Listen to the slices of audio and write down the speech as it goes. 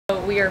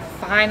we are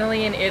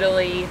finally in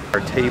Italy.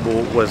 Our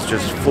table was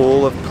just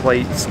full of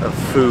plates of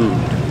food.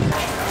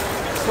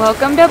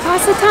 Welcome to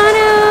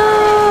Positano!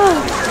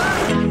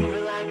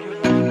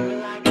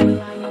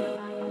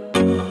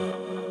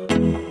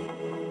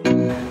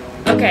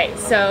 Okay,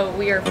 so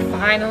we are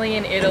finally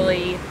in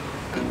Italy.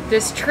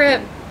 This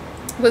trip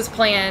was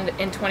planned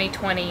in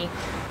 2020,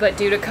 but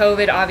due to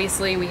COVID,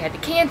 obviously we had to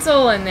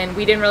cancel, and then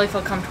we didn't really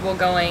feel comfortable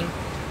going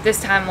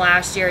this time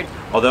last year.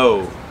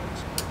 Although,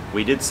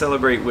 we did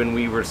celebrate when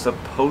we were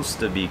supposed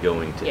to be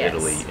going to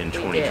Italy in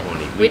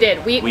 2020. We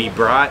did. We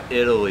brought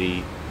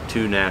Italy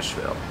to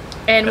Nashville.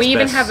 And we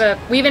even have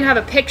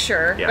a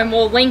picture, and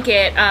we'll link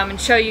it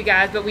and show you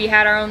guys, but we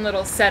had our own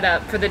little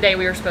setup for the day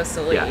we were supposed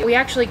to leave. Yeah. We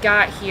actually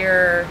got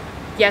here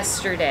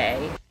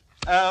yesterday.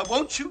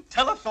 Won't you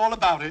tell us all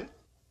about it?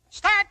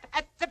 Start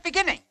at the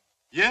beginning.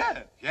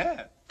 Yeah.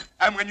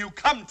 And when you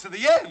come to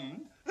the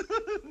end,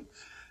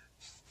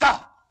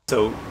 stop.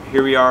 So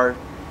here we are.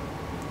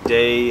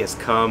 Day has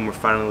come. We're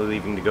finally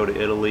leaving to go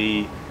to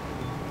Italy.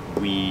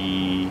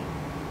 We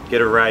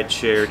get a ride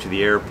share to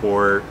the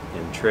airport,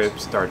 and trip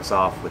starts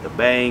off with a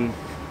bang.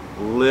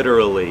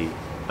 Literally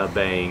a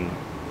bang.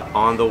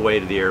 On the way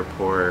to the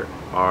airport,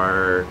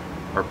 our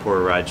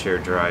poor ride share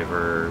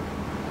driver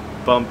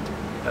bumped,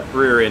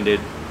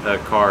 rear-ended a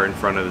car in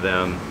front of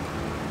them.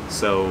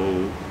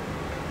 So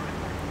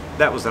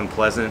that was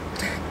unpleasant.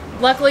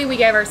 Luckily, we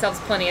gave ourselves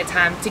plenty of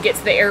time to get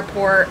to the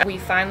airport. We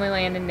finally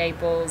land in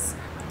Naples.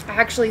 I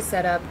actually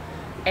set up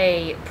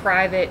a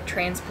private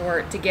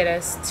transport to get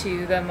us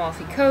to the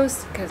Amalfi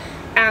coast, because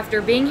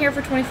after being here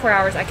for 24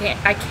 hours, I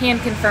can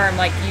confirm,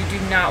 like, you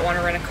do not want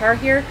to rent a car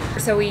here.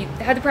 So we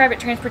had the private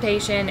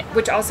transportation,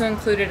 which also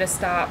included a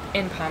stop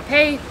in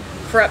Pompeii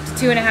for up to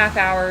 2.5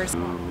 hours.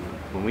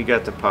 When we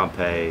got to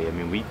Pompeii, I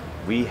mean,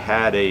 we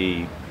had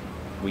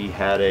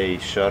a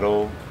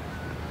shuttle,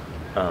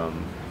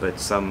 but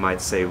some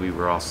might say we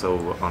were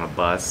also on a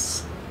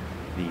bus,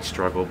 the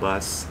struggle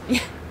bus.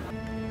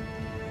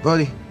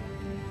 Buddy,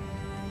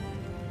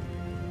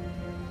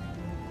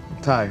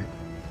 I'm tired.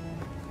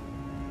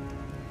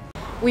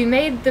 We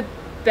made the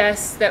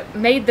best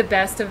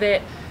of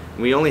it.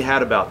 We only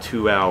had about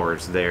 2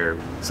 hours there.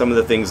 Some of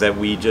the things that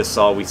we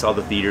saw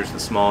the theaters, the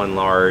small and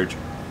large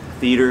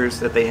theaters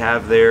that they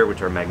have there,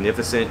 which are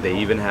magnificent. They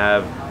even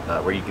have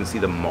where you can see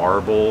the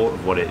marble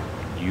of what it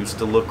used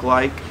to look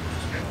like.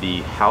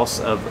 The House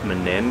of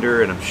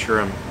Menander, and I'm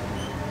sure I'm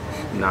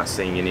not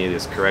saying any of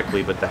this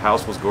correctly, but the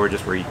house was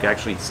gorgeous, where you can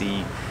actually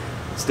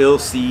still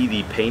see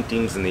the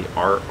paintings and the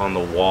art on the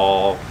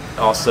wall.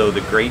 Also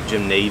the great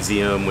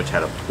gymnasium, which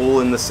had a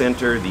pool in the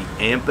center, the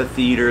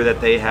amphitheater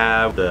that they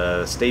have,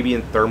 the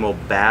Stabian thermal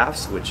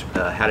baths, which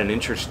had an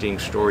interesting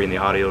story in the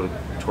audio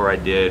tour I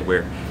did,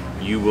 where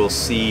you will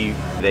see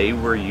they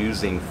were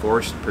using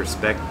forced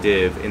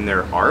perspective in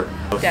their art.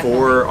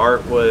 Before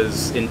art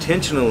was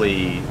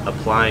intentionally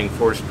applying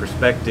forced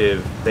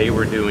perspective, they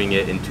were doing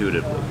it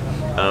intuitively,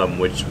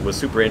 which was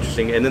super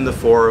interesting. And then the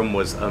forum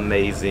was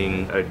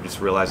amazing.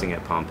 Just realizing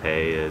at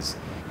Pompeii is,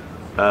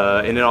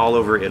 and then all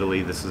over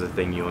Italy, this is a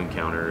thing you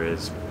encounter,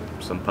 is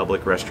some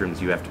public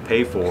restrooms you have to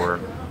pay for.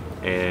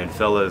 And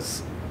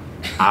fellas,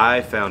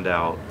 I found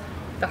out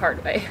The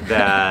hard way.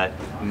 that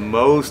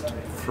most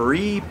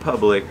free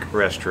public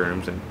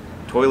restrooms and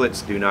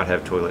toilets do not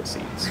have toilet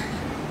seats.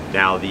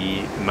 Now,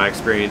 in my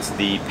experience,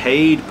 the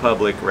paid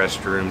public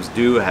restrooms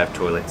do have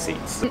toilet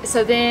seats.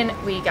 So then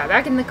we got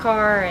back in the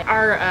car.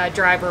 Our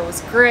driver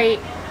was great.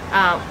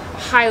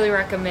 Highly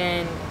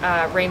recommend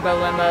Rainbow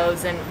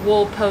Limos, and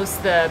we'll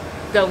post the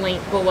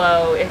link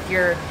below if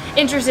you're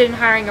interested in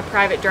hiring a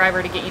private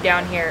driver to get you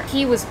down here.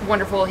 He was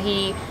wonderful.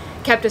 He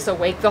kept us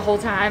awake the whole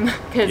time,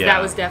 because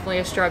that was definitely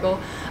a struggle.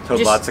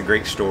 Told lots of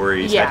great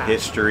stories, Yeah. had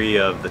history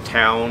of the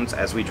towns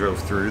as we drove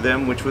through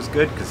them, which was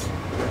good, because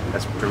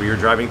as we were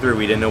driving through,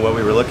 we didn't know what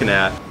we were looking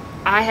at.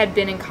 I had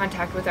been in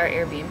contact with our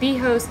Airbnb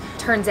host.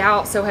 Turns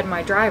out, so had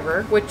my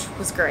driver, which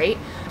was great.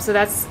 So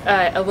that's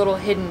a little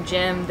hidden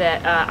gem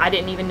that I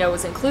didn't even know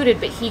was included,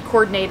 but he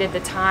coordinated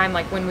the time,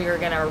 like when we were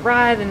gonna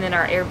arrive, and then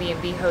our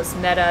Airbnb host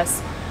met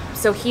us.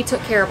 So he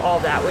took care of all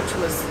that, which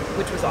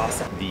was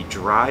awesome. The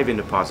drive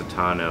into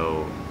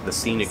Positano, the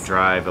scenic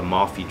drive,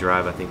 Amalfi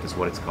Drive I think is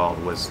what it's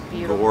called, was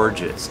Beautiful.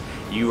 Gorgeous.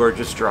 You are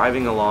just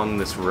driving along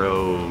this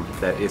road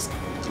that is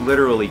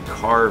literally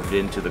carved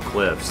into the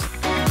cliffs.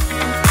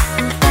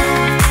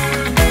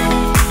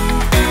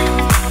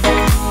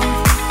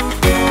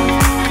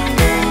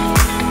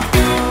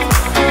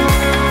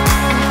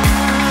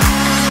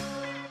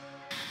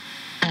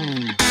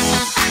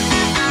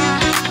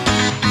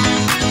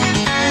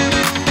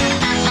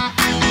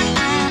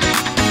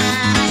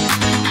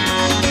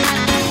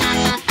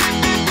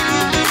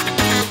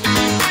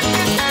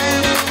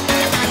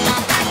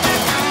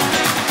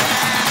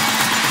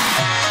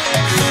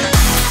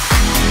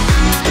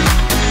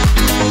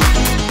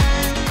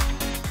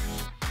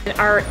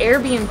 Our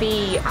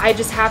Airbnb, I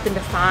just happened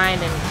to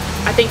find, and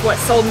I think what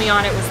sold me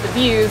on it was the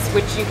views,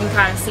 which you can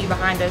kind of see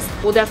behind us.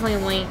 We'll definitely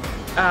link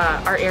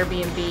our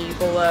Airbnb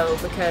below,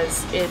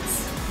 because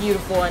it's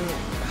beautiful and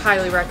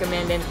highly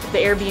recommend. And the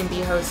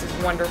Airbnb host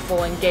is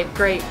wonderful and gave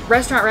great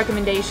restaurant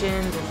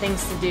recommendations and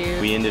things to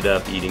do. We ended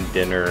up eating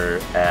dinner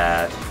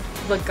at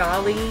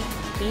Legali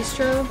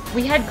Bistro.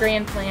 We had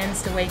grand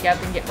plans to wake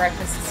up and get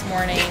breakfast this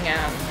morning.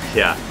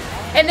 Yeah.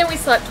 And then we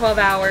slept 12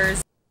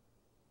 hours.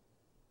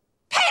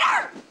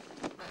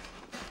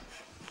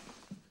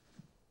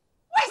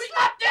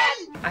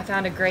 I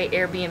found a great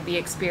Airbnb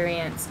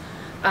experience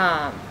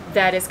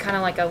that is kind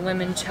of like a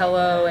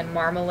limoncello and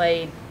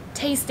marmalade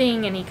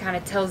tasting, and he kind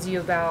of tells you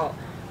about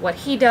what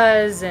he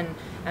does and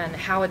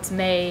how it's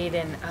made,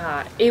 and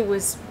it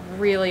was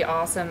really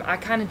awesome. I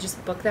kind of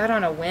just booked that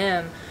on a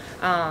whim,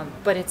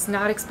 but it's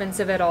not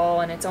expensive at all,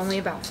 and it's only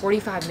about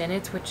 45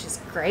 minutes, which is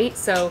great.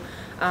 So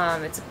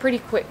it's a pretty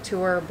quick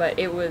tour, but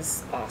it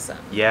was awesome.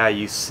 Yeah,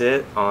 you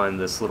sit on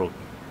this on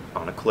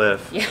a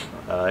cliff. Yeah.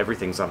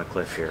 Everything's on a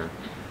cliff here.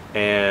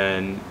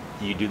 And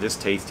you do this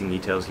tasting. He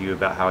tells you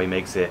about how he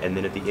makes it, and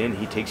then at the end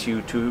he takes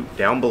you to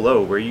down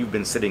below where you've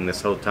been sitting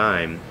this whole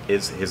time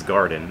is his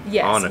garden.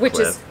 Yes, on a which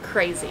cliff. is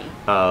crazy.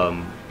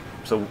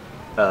 So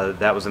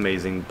that was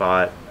amazing.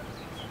 Bought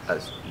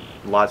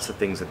lots of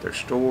things at their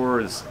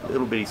store, this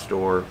little bitty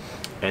store,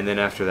 and then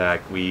after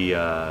that we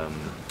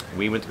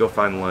went to go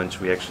find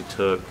lunch. We actually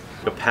took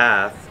a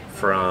path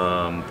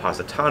from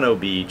Positano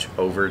Beach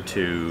over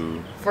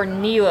to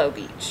Fornillo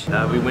Beach.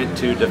 we went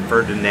to the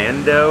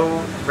Ferdinando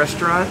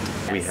restaurant.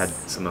 Yes. We had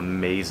some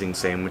amazing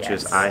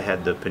sandwiches. Yes. I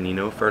had the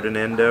Panino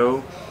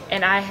Ferdinando.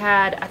 And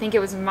I think it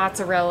was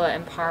mozzarella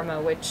and parma,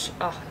 which,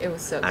 oh, it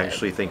was so good. I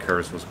actually think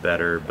hers was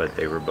better, but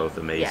they were both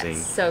amazing.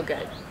 Yes, so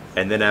good.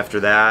 And then after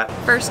that,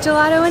 First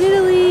gelato in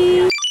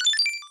Italy.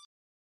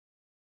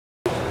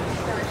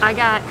 I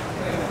got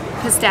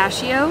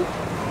pistachio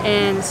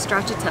and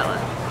stracciatella.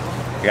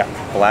 we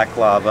got black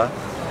lava,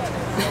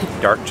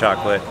 dark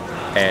chocolate,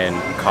 and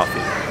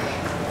coffee.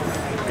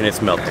 And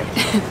it's melting.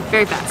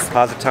 Very fast.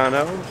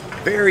 Positano,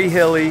 very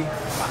hilly,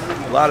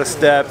 a lot of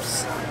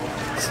steps,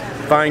 it's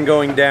fine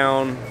going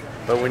down,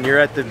 but when you're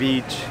at the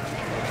beach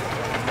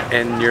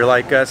and you're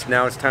like us,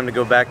 now it's time to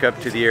go back up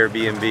to the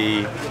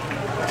Airbnb.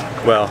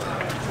 Well,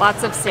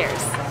 Lots of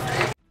stairs.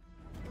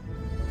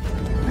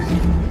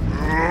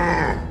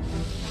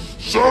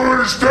 So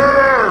many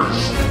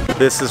stairs!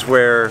 this is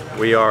where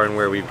we are and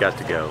where we've got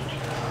to go.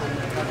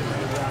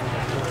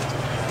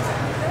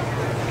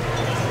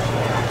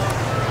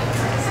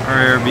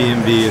 Our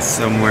Airbnb is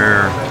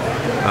somewhere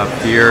up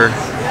here,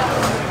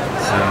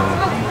 so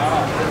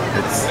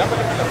it's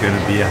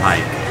gonna be a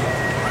hike.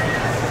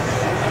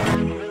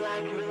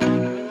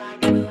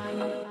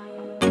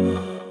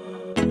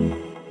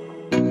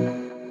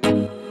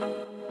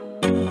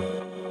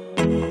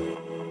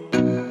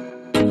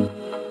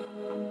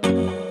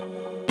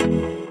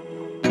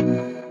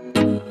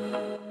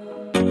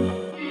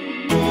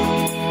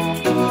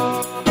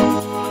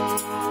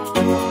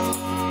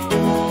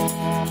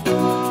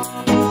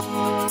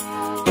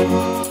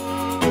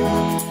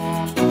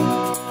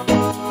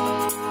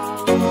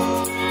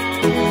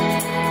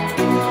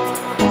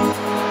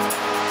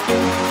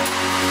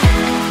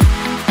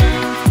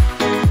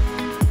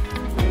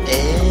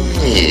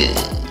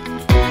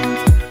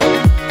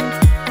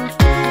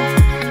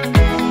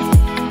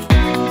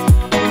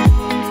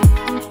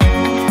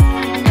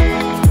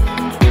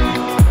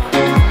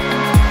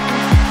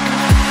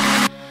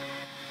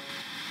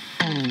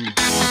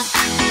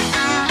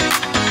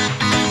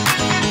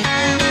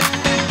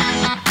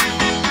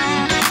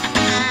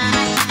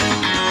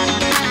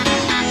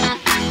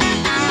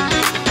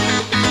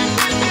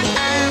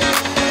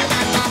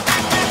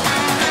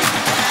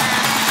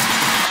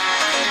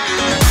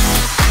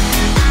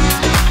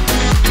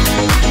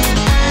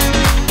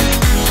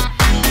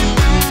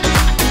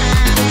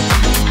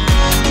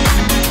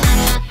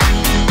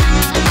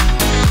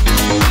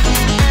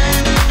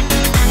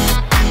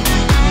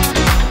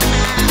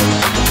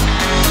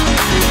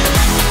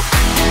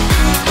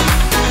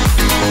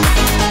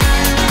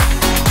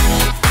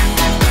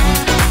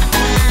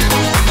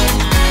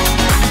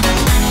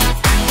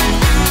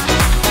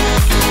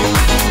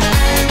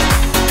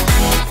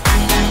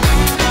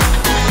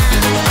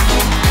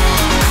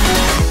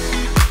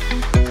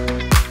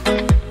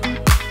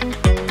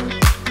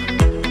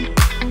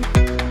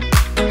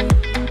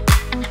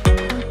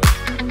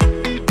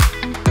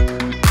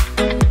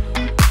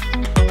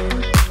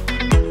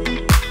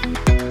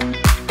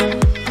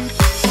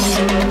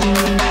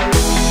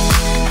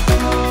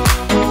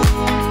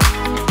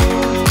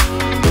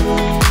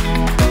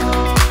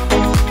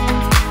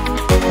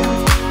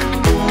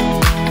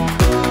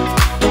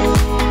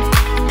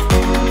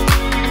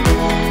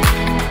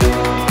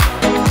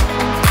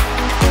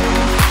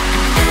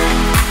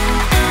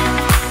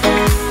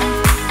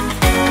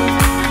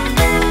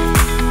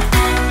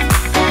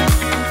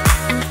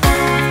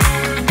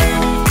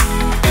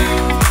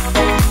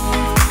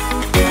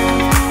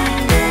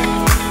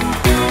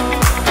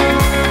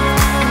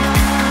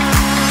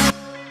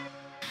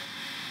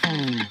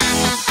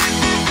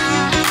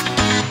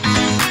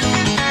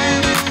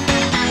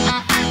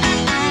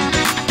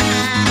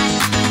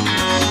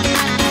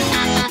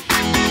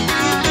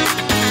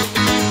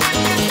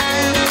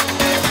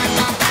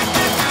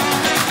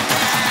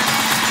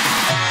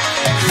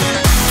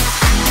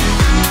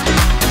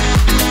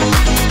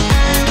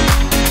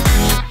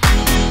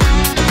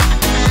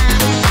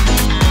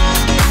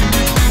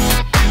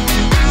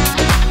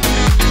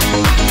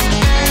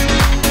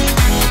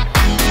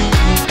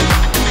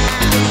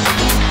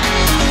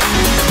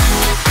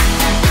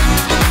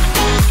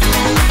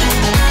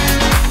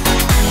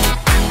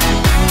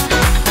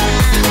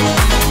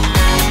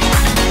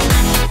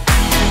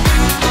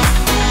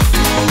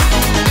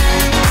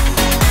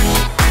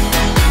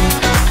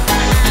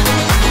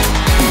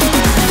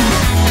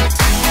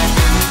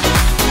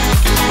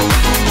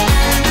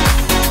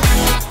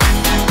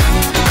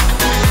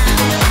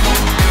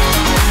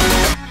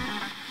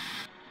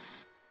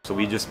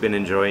 just been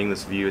enjoying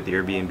this view at the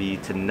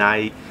Airbnb.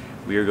 Tonight,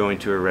 we are going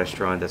to a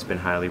restaurant that's been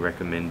highly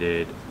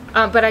recommended.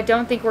 But I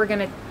don't think we're going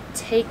to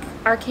take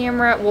our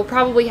camera. We'll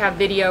probably have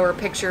video or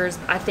pictures.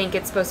 I think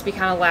it's supposed to be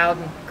kind of loud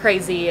and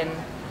crazy and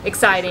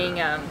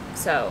exciting.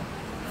 So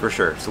For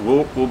sure. So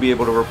we'll be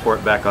able to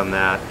report back on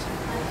that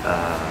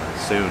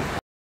soon.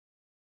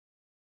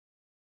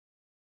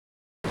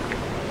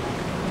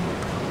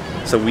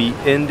 So we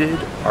ended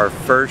our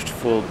first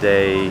full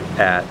day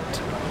at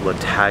La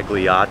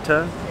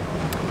Tagliata,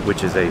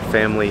 which is a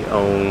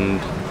family-owned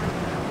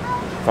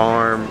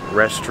farm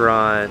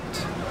restaurant,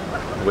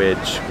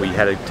 which we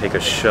had to take a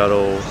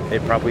shuttle.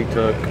 It probably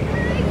took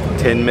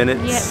 10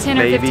 minutes, yeah, 10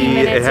 or maybe. 15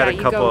 minutes. It had yeah,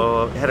 a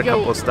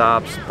couple of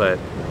stops, but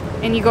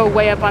and you go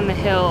way up on the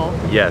hill.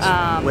 yes,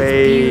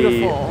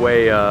 Beautiful.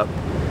 way up,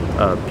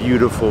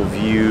 beautiful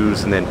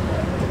views, and then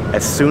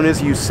as soon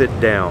as you sit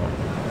down,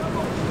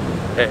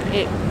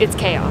 It's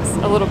chaos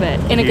a little bit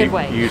in a good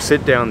way. You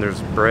sit down,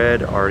 there's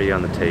bread already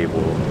on the table,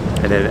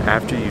 and then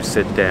after you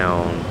sit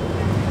down,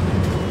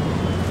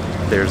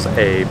 there's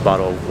a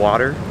bottle of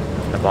water,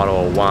 a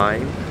bottle of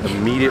wine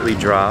immediately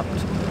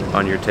dropped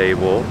on your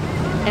table.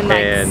 And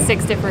like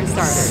 6 different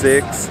starters.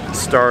 6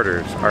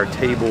 starters. Our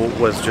table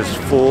was just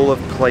full of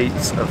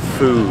plates of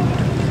food.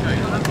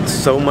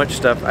 So much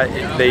stuff.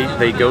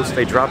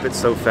 They drop it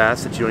so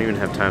fast that you don't even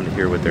have time to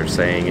hear what they're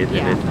saying.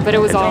 But it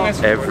was all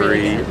every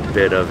really good.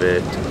 bit of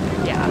it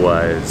Yeah.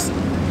 was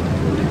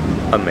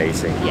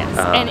amazing. Yes,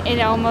 and it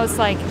almost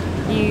like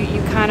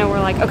you kind of were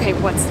like, okay,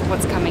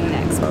 what's coming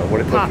next?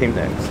 What came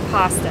next?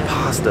 Pasta.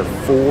 Pasta.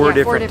 4 Yeah, 4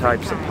 different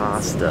types of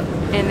kinds. pasta.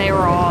 And they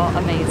were all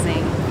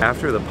amazing.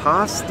 After the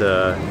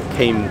pasta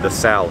came the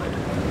salad.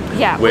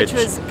 Yeah, which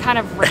Which- was kind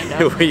of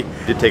random. We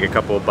did take a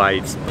couple of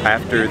bites.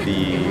 After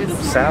the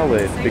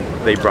salad,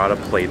 they brought a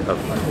plate of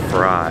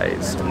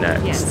fries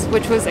next. Yes,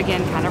 which was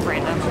again kind of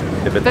random.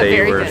 But they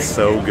very were good.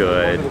 so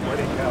good.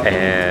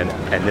 And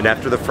then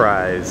after the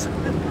fries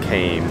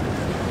came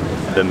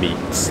the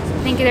meats.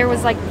 I think there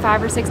was like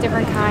 5 or 6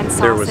 different kinds: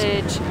 There was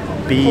sausage,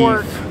 beef,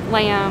 pork,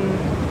 lamb,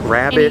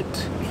 rabbit,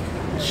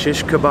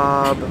 shish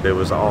kebab. It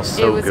was all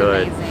so It was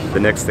good. amazing. The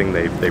next thing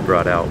they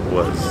brought out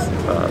was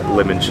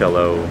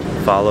limoncello,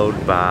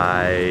 followed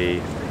by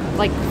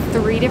like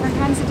 3 different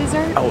kinds of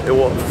dessert.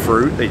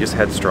 fruit. They just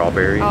had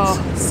strawberries. Oh,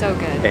 so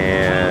good.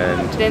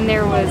 And Then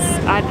there was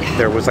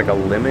there was like a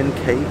lemon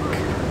cake.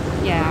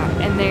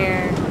 and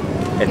there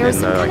And was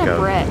then some kind like of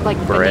a bread, like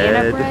bread.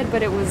 banana bread,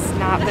 but it was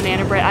not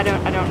banana bread. I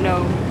don't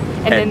know.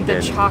 And then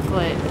the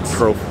chocolate,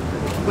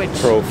 which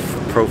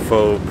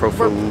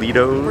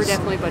Profolitos. we're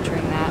definitely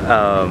butchering that.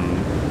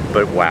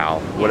 But wow,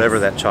 whatever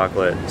Yes. that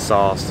chocolate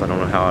sauce, I don't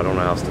know how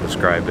else to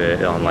describe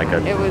it, on like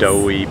it a was-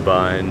 doughy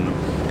bun.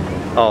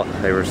 Oh,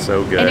 they were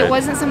so good. And it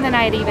wasn't something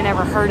I had even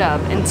ever heard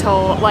of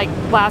until like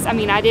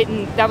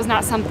that was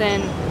not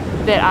something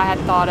that I had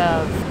thought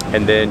of.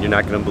 And then you're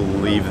not going to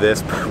believe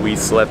this, but we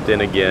slept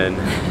in again.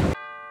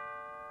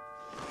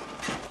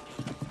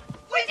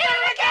 We did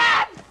it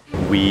again!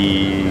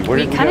 Where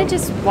We did kind go? of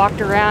just walked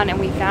around and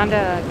we found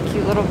a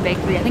cute little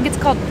bakery. I think it's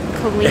called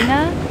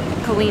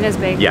Collina's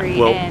Bakery. Yeah,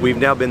 well, and we've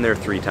now been there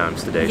 3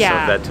 times today, so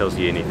Yeah. if that tells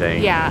you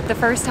anything. yeah, the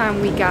first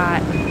time we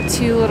got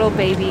 2 little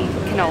baby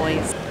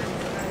cannolis.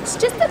 It's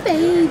just a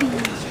baby.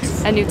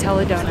 A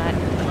Nutella donut.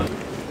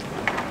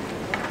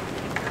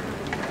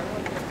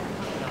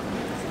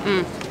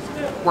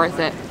 Worth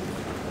it.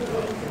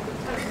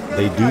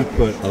 They do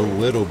put a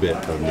little bit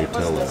of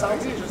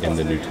Nutella in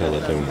the Nutella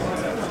donut.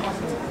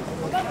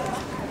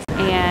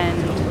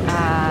 And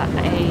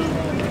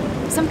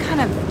some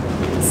kind of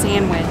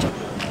sandwich.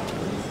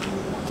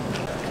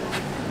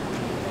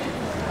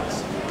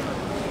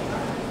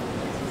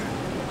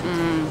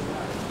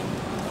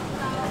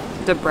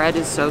 The bread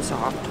is so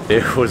soft.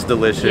 It was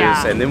delicious.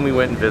 Yeah. And then we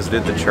went and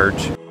visited the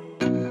church.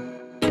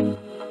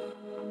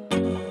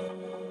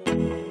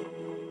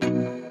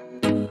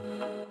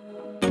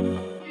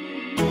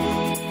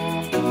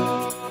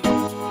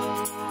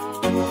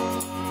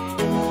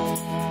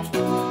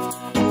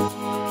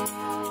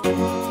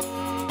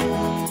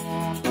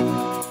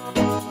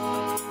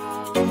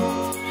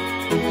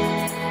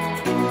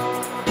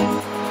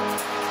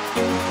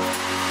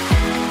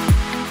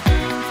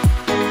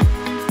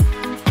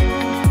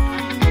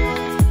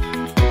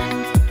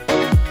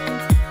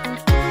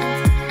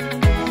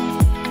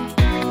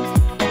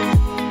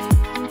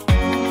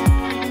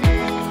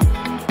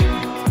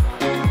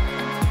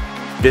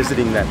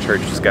 Visiting that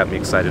church just got me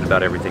excited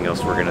about everything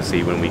else we're going to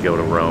see when we go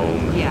to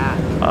Rome,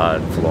 Yeah.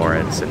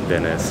 Florence, and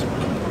Venice.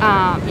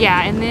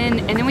 Yeah, and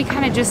then we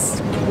kind of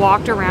just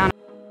walked around.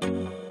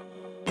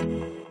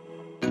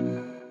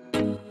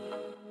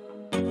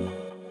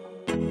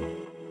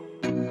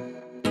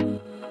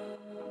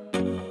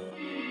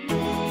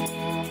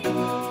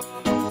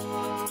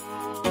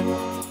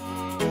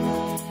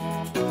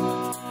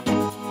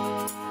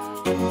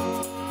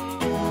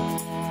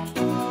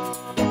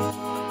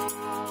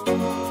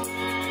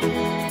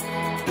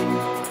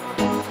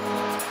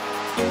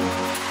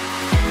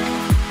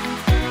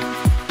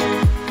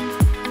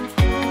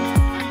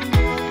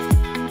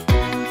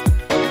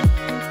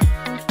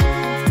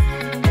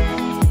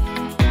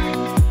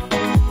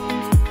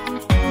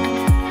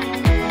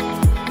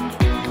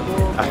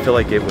 feel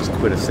like it was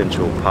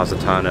quintessential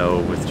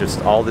Positano with just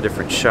all the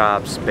different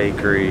shops,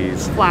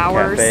 bakeries,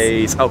 flowers,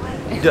 cafes. Oh,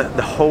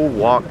 the whole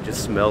walk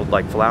just smelled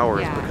like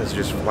flowers Yeah. because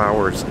there's just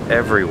flowers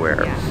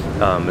everywhere.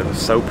 Yeah. It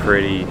was so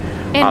pretty.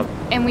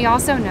 And we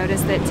also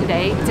noticed that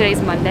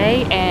today's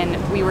Monday, and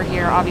we were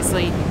here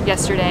obviously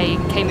yesterday,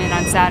 came in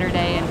on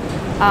Saturday,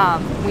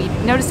 and we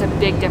noticed a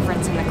big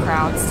difference in the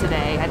crowds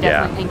today. I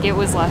definitely think it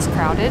was less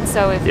crowded,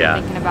 so if you're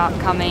thinking about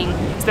coming,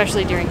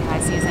 especially during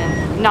high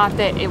season, not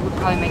that it would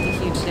probably make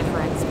a huge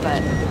difference,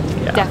 but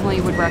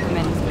definitely would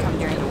recommend come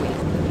during the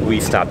week. We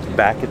stopped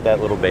back at that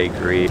little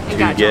bakery to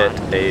got get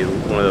gelato.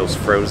 one of those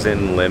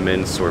frozen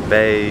lemon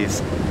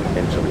sorbets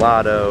and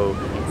gelato.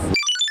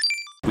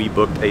 We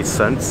booked a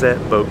sunset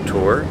boat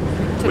tour,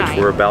 Tonight. which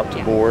we're about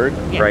to board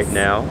Yes. right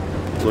now.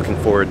 Looking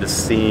forward to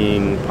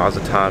seeing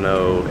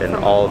Positano and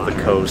From all the of the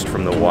water. coast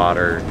from the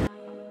water.